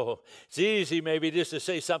 Oh, it's easy maybe just to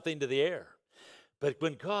say something to the air. But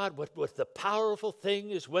when God, what the powerful thing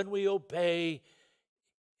is when we obey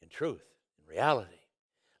in truth. Reality.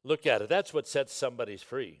 Look at it. That's what sets somebody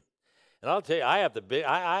free. And I'll tell you, I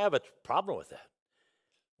have a problem with that.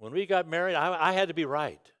 When we got married, I had to be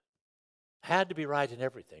right. Had to be right in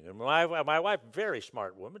everything. And my wife, very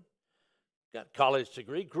smart woman, got a college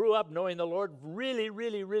degree, grew up knowing the Lord really,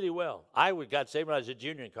 really, really well. Got saved when I was a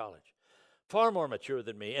junior in college. Far more mature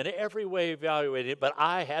than me, in every way evaluated, but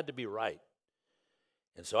I had to be right.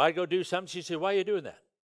 And so I'd go do something. She said, why are you doing that?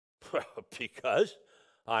 Well, because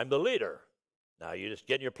I'm the leader. Now you just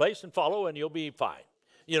get in your place and follow and you'll be fine.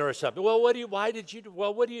 Or something. Well, what do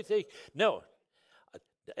you think? No.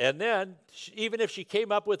 And then, even if she came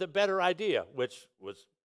up with a better idea, which was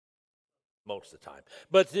most of the time,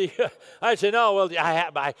 but I said, no, well,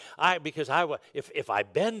 if I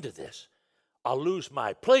bend to this, I'll lose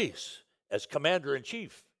my place as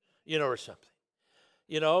commander-in-chief, or something.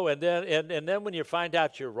 And then when you find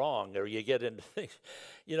out you're wrong or you get into things,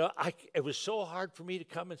 it was so hard for me to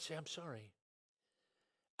come and say, I'm sorry.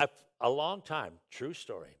 A long time, true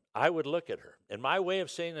story, I would look at her. And my way of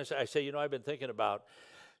saying this, I say, I've been thinking about,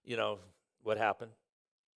 what happened.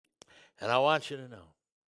 And I want you to know,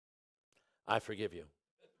 I forgive you.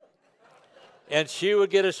 And she would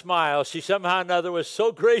get a smile. She somehow or another was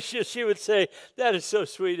so gracious. She would say, that is so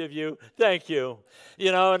sweet of you. Thank you.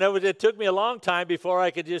 And it took me a long time before I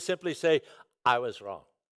could just simply say, I was wrong.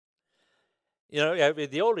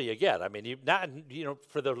 The older you get,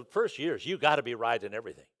 for the first years, you got to be right in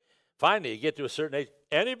everything. Finally, you get to a certain age.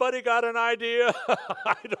 Anybody got an idea?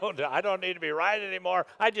 I don't need to be right anymore.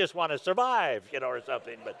 I just want to survive, or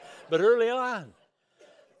something. But early on,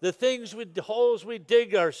 the holes we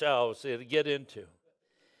dig ourselves to get into.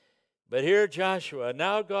 But here, Joshua,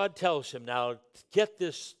 now God tells him, now get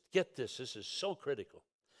this. This is so critical.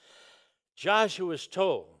 Joshua is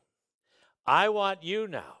told, I want you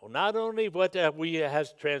now, not only what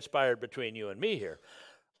has transpired between you and me here,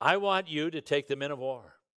 I want you to take the men of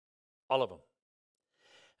war, all of them.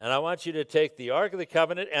 And I want you to take the Ark of the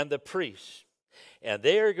Covenant and the priests, and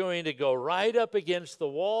they are going to go right up against the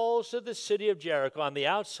walls of the city of Jericho on the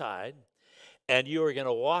outside, and you are going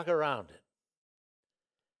to walk around it,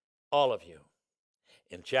 all of you.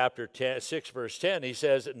 In chapter 6, verse 10, he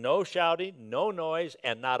says, no shouting, no noise,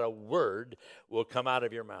 and not a word will come out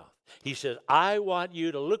of your mouth. He says, I want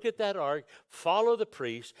you to look at that ark, follow the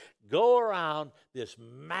priests, go around this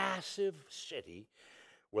massive city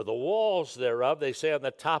where the walls thereof, they say on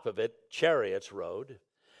the top of it, chariots rode.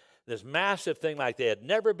 This massive thing like they had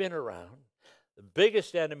never been around, the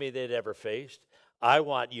biggest enemy they'd ever faced. I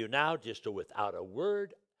want you now just to, without a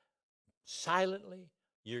word, silently,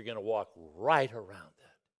 you're going to walk right around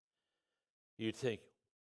that. You'd think,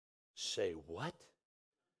 say what?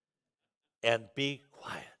 And be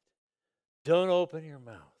quiet. Don't open your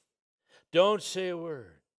mouth. Don't say a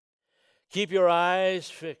word. Keep your eyes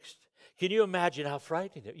fixed. Can you imagine how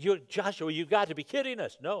frightening it is? Joshua, you got to be kidding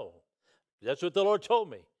us. No. That's what the Lord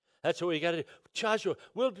told me. That's what we got to do. Joshua,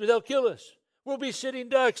 they'll kill us. We'll be sitting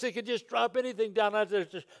ducks. They could just drop anything down out there.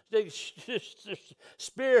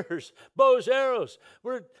 Spears, bows, arrows.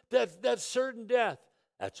 That's certain death.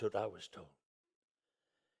 That's what I was told.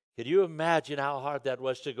 Could you imagine how hard that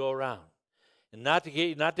was to go around? And not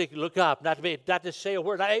to look up, not to say a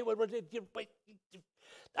word. Hey,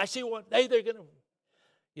 I see one. Hey, they're going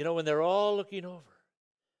to, when they're all looking over.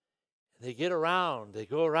 They get around. They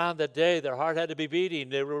go around that day. Their heart had to be beating.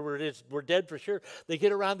 They were dead for sure. They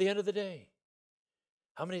get around the end of the day.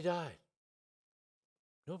 How many died?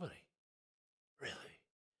 Nobody. Really?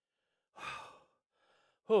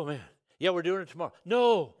 Oh, man. Yeah, we're doing it tomorrow.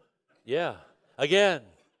 No. Yeah. Again.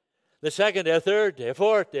 The second day, a third day, a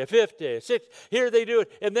fourth day, a fifth day, a sixth. Here they do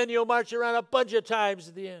it. And then you'll march around a bunch of times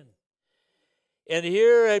at the end. And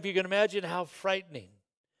here, if you can imagine how frightening.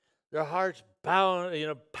 Their hearts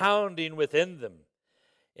pounding within them.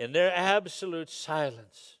 In their absolute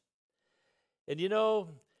silence. And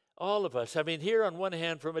all of us, here on one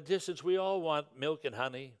hand, from a distance, we all want milk and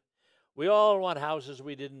honey. We all want houses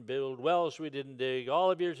we didn't build, wells we didn't dig,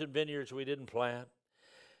 olives and vineyards we didn't plant.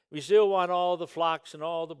 We still want all the flocks and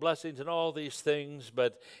all the blessings and all these things,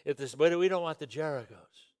 but we don't want the Jerichos.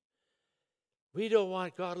 We don't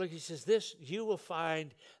want God. Look, he says, this, you will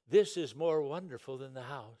find this is more wonderful than the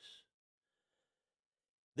house.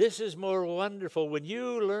 This is more wonderful when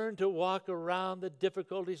you learn to walk around the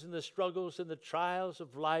difficulties and the struggles and the trials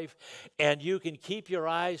of life, and you can keep your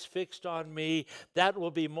eyes fixed on me. That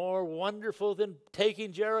will be more wonderful than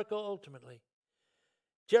taking Jericho ultimately.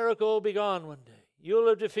 Jericho will be gone one day. You'll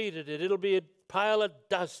have defeated it. It'll be a pile of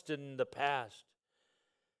dust in the past.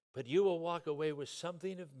 But you will walk away with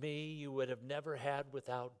something of me you would have never had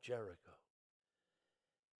without Jericho,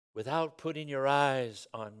 without putting your eyes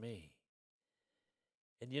on me.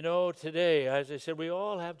 And today, as I said, we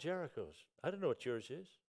all have Jerichos. I don't know what yours is.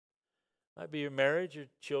 Might be your marriage, your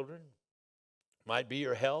children. Might be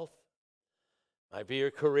your health. Might be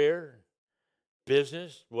your career,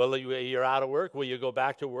 business. Will you're out of work? Will you go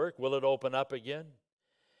back to work? Will it open up again?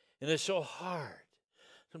 And it's so hard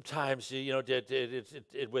sometimes,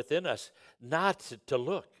 within us not to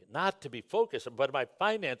look, not to be focused on my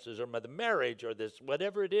finances or the marriage or this,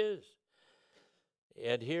 whatever it is.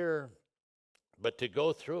 And here, but to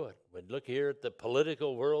go through it, look here at the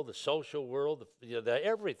political world, the social world,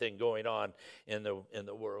 everything going on in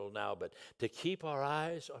the world now, but to keep our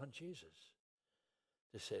eyes on Jesus,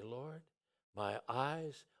 to say, Lord, my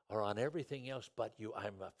eyes are on everything else but you.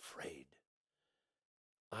 I'm afraid.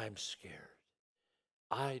 I'm scared.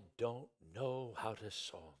 I don't know how to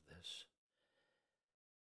solve this.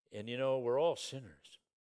 And we're all sinners.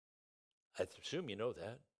 I assume you know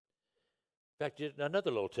that. In fact,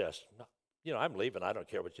 another little test. I'm leaving. I don't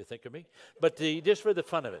care what you think of me. But just for the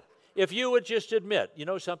fun of it, if you would just admit,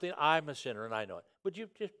 something, I'm a sinner and I know it. Would you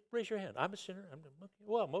just raise your hand? I'm a sinner.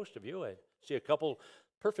 Well, most of you. I see a couple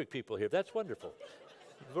perfect people here. That's wonderful.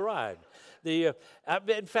 Variety.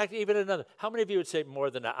 In fact, even another. How many of you would say more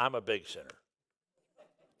than I'm a big sinner?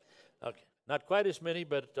 Okay, not quite as many,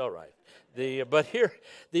 but all right. But here,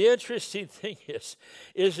 the interesting thing is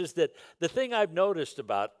that the thing I've noticed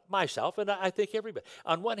about myself, and I think everybody,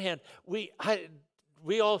 on one hand, we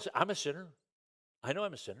all, I'm a sinner. I know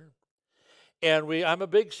I'm a sinner, and I'm a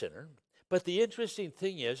big sinner. But the interesting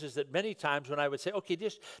thing is that many times when I would say, okay,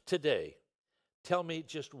 just today, tell me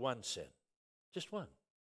just one sin, just one.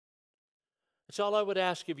 That's all I would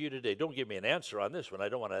ask of you today. Don't give me an answer on this one. I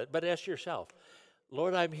don't want to, but ask yourself,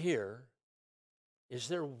 Lord, I'm here. Is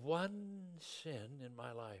there one sin in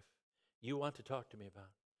my life you want to talk to me about?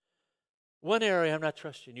 One area I'm not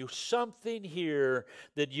trusting you. Something here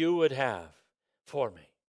that you would have for me,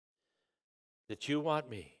 that you want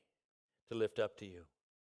me to lift up to you.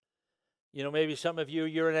 Maybe some of you,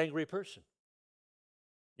 you're an angry person.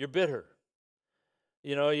 You're bitter.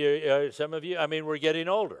 Some of you, we're getting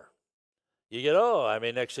older. You get old.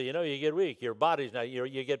 Next thing you know, you get weak. Your body's not,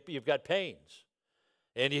 you've got pains.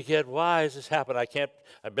 And you get, why has this happened?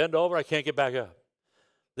 I bend over, I can't get back up.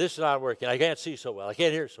 This is not working. I can't see so well. I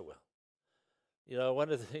can't hear so well.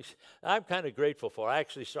 One of the things I'm kind of grateful for, I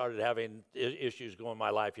actually started having issues going in my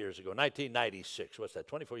life years ago. 1996, what's that,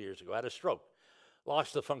 24 years ago, I had a stroke.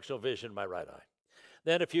 Lost the functional vision in my right eye.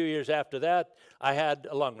 Then a few years after that, I had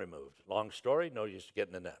a lung removed. Long story, no use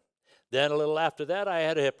getting in that. Then a little after that, I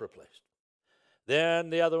had a hip replaced. Then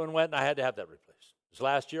the other one went, and I had to have that replaced. This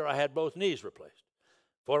last year, I had both knees replaced.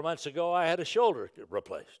 4 months ago, I had a shoulder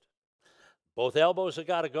replaced. Both elbows have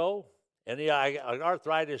got to go, and I got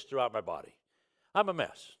arthritis throughout my body. I'm a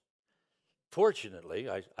mess. Fortunately,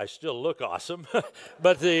 I still look awesome,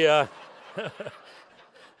 but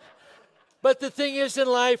but the thing is in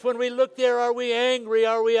life, when we look there, are we angry?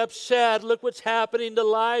 Are we upset? Look what's happening to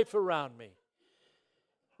life around me.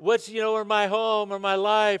 Or my home, or my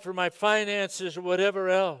life, or my finances, or whatever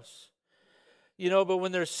else. But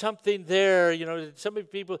when there's something there, some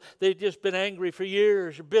people, they've just been angry for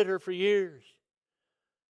years, or bitter for years.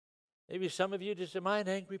 Maybe some of you just, am I an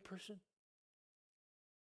angry person?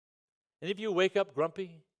 Any of you wake up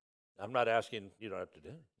grumpy? I'm not asking, you don't have to do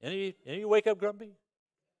it. Any of you wake up grumpy?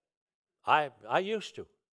 I used to.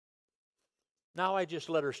 Now I just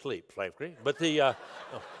let her sleep, frankly. But no.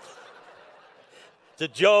 It's a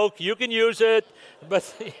joke. You can use it. But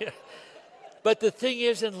the thing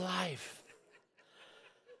is in life,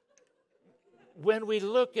 when we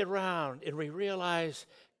look around and we realize,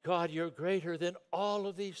 God, you're greater than all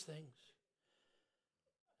of these things.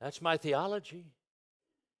 That's my theology.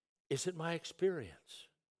 Is it my experience?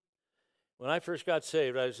 When I first got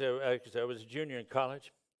saved, I was a junior in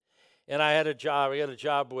college, and I had a job. I got a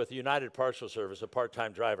job with United Parcel Service, a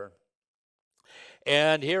part-time driver.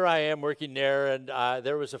 And here I am working there, and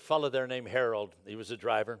there was a fellow there named Harold. He was a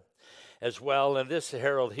driver as well. And this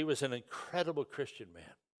Harold, he was an incredible Christian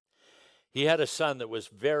man. He had a son that was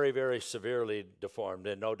very, very severely deformed,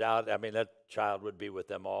 and no doubt, that child would be with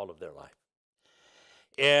them all of their life.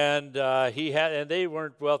 And they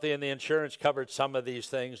weren't wealthy, and the insurance covered some of these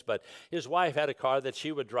things, but his wife had a car that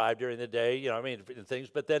she would drive during the day, and things.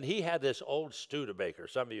 But then he had this old Studebaker.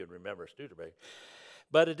 Some of you would remember Studebaker.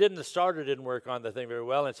 But it didn't work on the thing very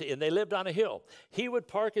well, and they lived on a hill. He would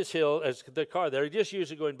park the car there. He just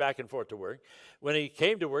usually going back and forth to work. When he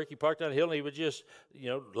came to work, he parked on a hill, and he would just,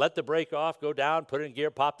 let the brake off, go down, put it in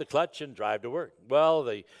gear, pop the clutch, and drive to work. Well,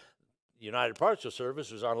 the United Parcel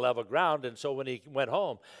Service was on level ground, and so when he went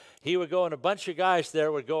home, he would go, and a bunch of guys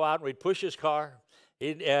there would go out, and we'd push his car.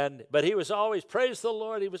 But he was always, praise the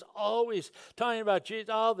Lord, he was always talking about Jesus,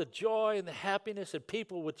 all the joy and the happiness, and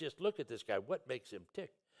people would just look at this guy, what makes him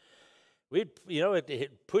tick? He'd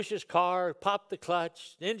push his car, pop the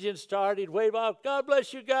clutch, engine started, wave off, God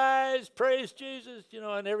bless you guys, praise Jesus,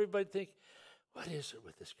 and everybody think, what is it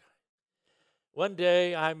with this guy? One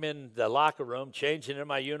day I'm in the locker room changing in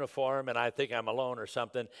my uniform, and I think I'm alone or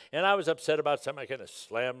something, and I was upset about something. I kind of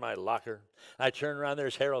slammed my locker. I turned around,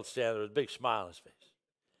 there's Harold standing with a big smile on his face.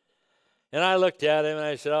 And I looked at him and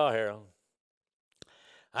I said, oh, Harold.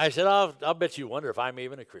 I said, I'll bet you wonder if I'm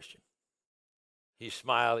even a Christian. He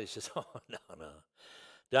smiled. He says, oh, no.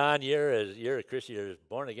 Don, you're a Christian. You're as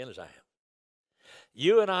born again as I am.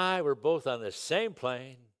 You and I were both on the same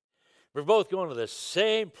plane. We're both going to the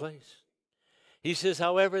same place. He says,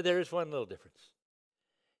 however, there's one little difference.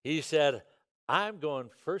 He said, I'm going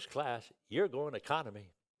first class. You're going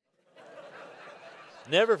economy.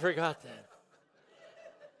 Never forgot that.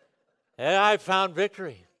 And I found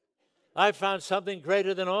victory. I found something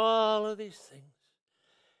greater than all of these things.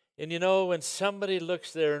 And when somebody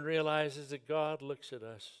looks there and realizes that God looks at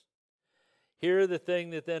us, here the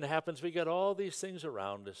thing that then happens, we got all these things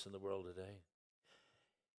around us in the world today.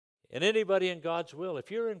 And anybody in God's will,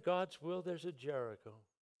 if you're in God's will, there's a Jericho.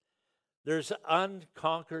 There's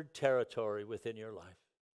unconquered territory within your life.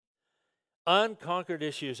 Unconquered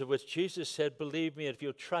issues of which Jesus said, believe me, if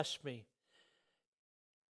you'll trust me,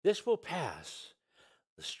 this will pass.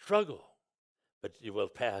 The struggle, but it will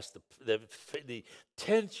pass the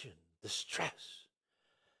tension, the stress.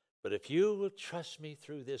 But if you will trust me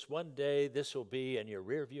through this, one day this will be in your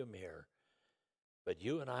rearview mirror. But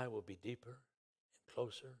you and I will be deeper and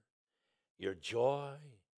closer. Your joy,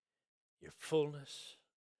 your fullness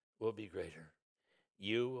will be greater.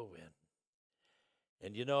 You will win.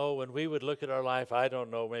 And when we would look at our life, I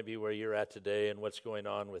don't know maybe where you're at today and what's going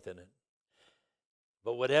on within it.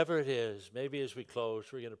 But whatever it is, maybe as we close,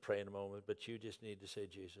 we're going to pray in a moment, but you just need to say,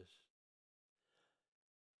 Jesus,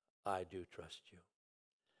 I do trust you.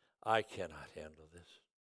 I cannot handle this.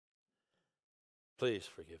 Please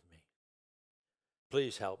forgive me.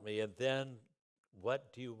 Please help me. And then,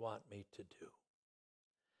 what do you want me to do?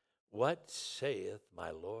 What saith my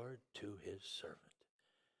Lord to his servant?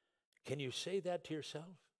 Can you say that to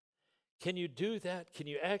yourself? Can you do that? Can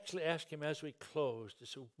you actually ask him as we close to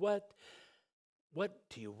say, what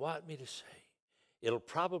do you want me to say? It'll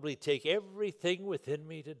probably take everything within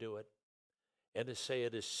me to do it and to say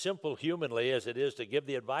it as simple humanly as it is to give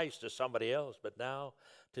the advice to somebody else, but now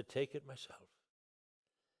to take it myself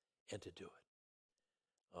and to do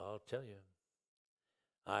it. I'll tell you,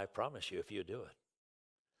 I promise you, if you do it,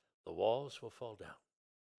 the walls will fall down.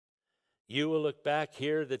 You will look back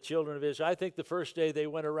here, the children of Israel. I think the first day they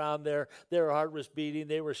went around there, their heart was beating.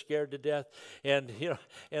 They were scared to death. And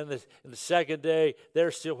the second day,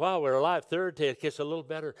 they're still, wow, we're alive. Third day, it gets a little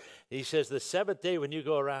better. He says, the seventh day when you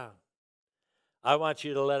go around, I want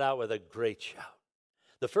you to let out with a great shout.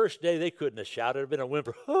 The first day, they couldn't have shouted. It would have been a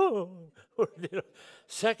whimper. Oh.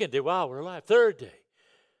 Second day, wow, we're alive. Third day,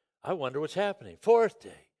 I wonder what's happening. Fourth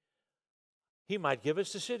day, he might give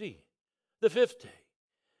us the city. The fifth day.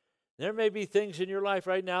 There may be things in your life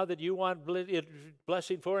right now that you want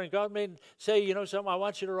blessing for, and God may say, something, I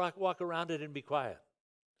want you to walk around it and be quiet.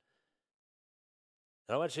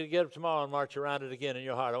 And I want you to get up tomorrow and march around it again in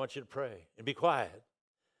your heart. I want you to pray and be quiet.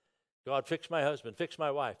 God, fix my husband, fix my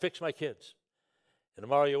wife, fix my kids. And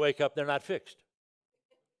tomorrow you wake up, they're not fixed.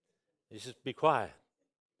 He says, be quiet.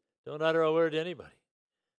 Don't utter a word to anybody.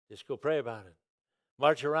 Just go pray about it.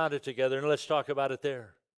 March around it together, and let's talk about it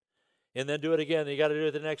there. And then do it again. You got to do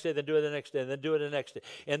it the next day, then do it the next day, and then do it the next day.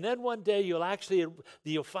 And then one day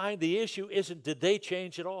you'll find the issue isn't did they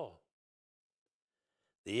change at all.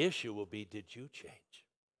 The issue will be, did you change?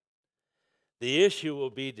 The issue will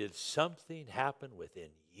be, did something happen within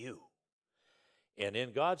you? And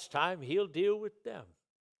in God's time, he'll deal with them.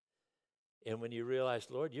 And when you realize,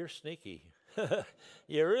 Lord, you're sneaky.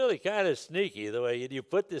 You're really kind of sneaky the way you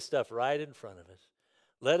put this stuff right in front of us.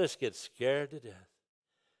 Let us get scared to death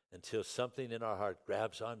until something in our heart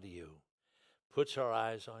grabs onto you, puts our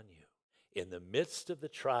eyes on you. In the midst of the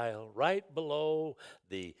trial, right below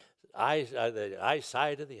the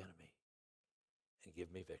eyesight of the enemy, and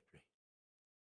give me victory.